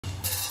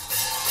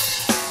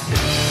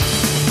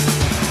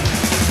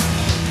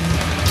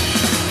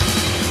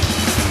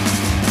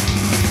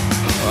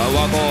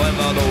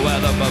whatever the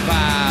weather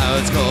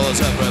provides,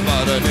 'cause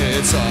everybody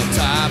needs some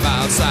time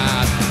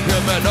outside.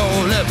 Give me no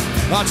lip,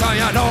 I'll tell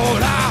you no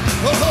lie.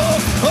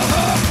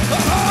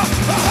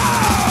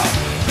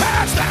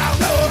 Hands down,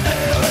 no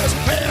ANDRETTI'S,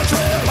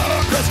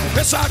 ventriloquist,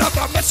 inside of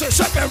the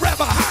Mississippi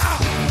River. How?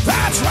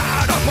 That's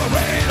right,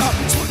 operator,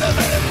 smoothing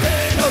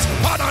invaders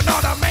on an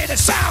automated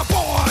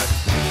soundboard.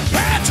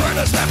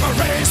 ANDRETTI'S never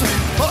raised me,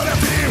 but if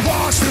he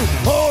wants to,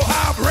 oh,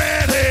 I'm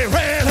ready,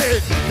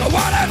 ready. The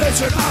one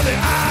edition of the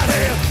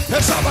idea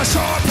is of a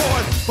short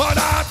point, but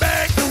I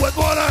make do with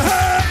what I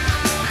heard.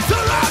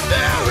 Till I'm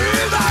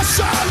nearing the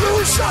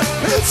solution,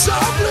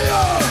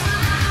 insomnia.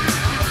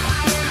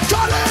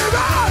 Calling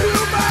out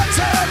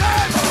humanity,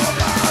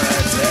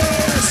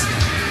 formalities.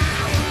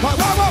 But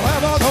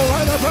whatever the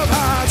weather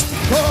provides,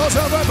 'cause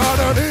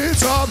everybody needs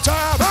some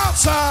time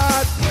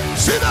outside.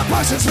 See the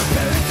prices of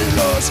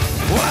peliculas,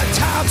 one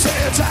time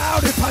stands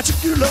out in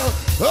particular.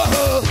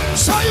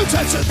 Saw you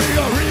dancing the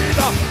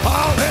arena,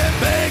 all in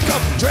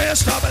makeup,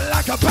 dressed up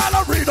like a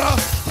ballerina.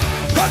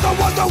 But I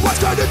wonder what's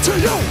getting to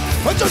you,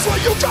 and just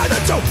what you gotta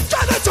do,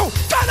 gotta do,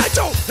 gotta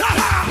do.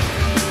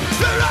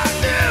 You're not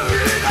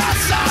nearing a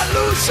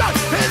solution,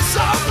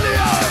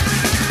 insomnia.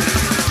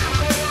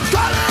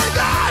 Calling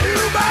out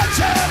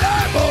humanity,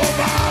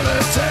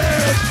 morality.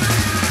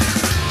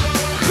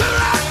 You're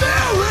not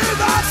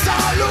nearing a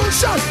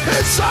solution,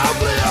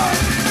 insomnia.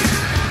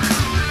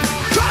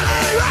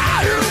 Calling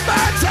out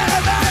humanity,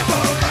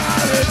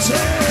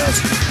 morality.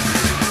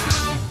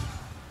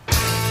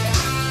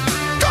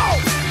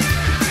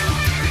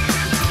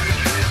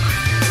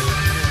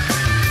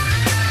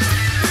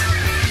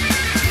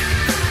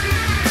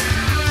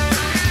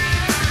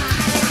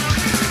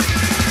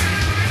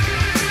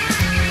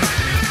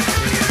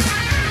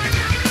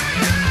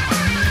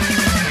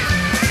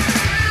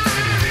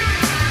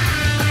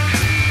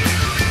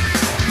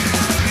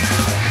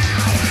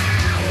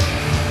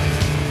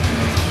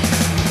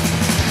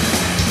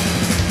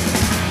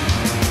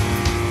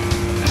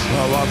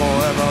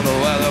 Whatever the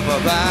weather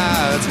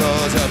provides,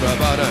 'cause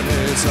everybody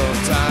needs some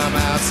time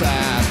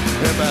outside.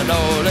 If I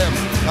know them,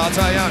 I'll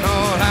tell you no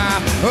lie.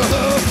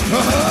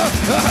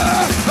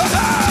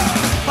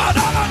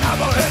 Another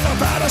number in the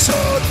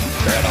Madison,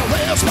 in a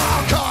real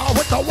small car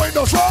with the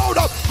windows rolled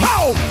up.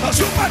 Oh, I'll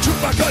shoot my troop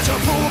because you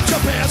moved your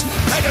pants.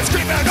 And you're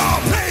screaming, oh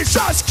please,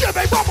 just give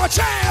me one more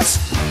chance.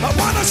 I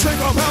wanna sing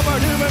around my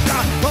human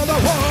guy for the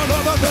one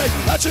other thing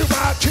that you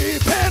might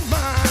keep in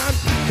mind.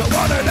 The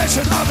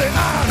coordination of the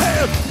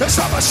iron is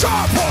from a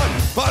sharp point,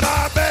 but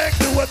I make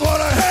do with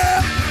what I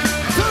have.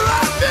 Till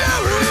I'm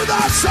nearing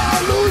the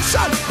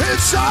solution,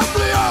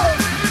 insomnia.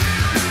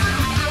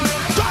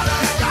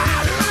 Calling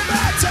out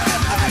humanity,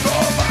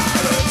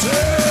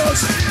 formalities.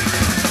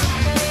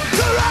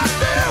 Till I'm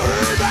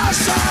nearing the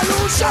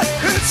solution,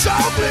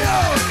 insomnia.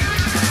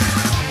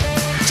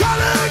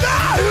 Calling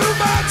out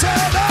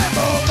humanity,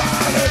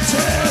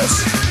 formalities.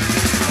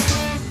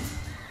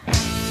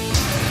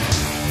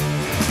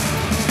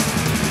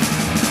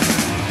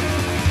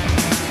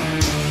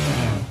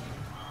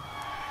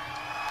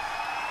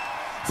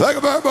 Thank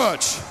you very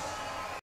much.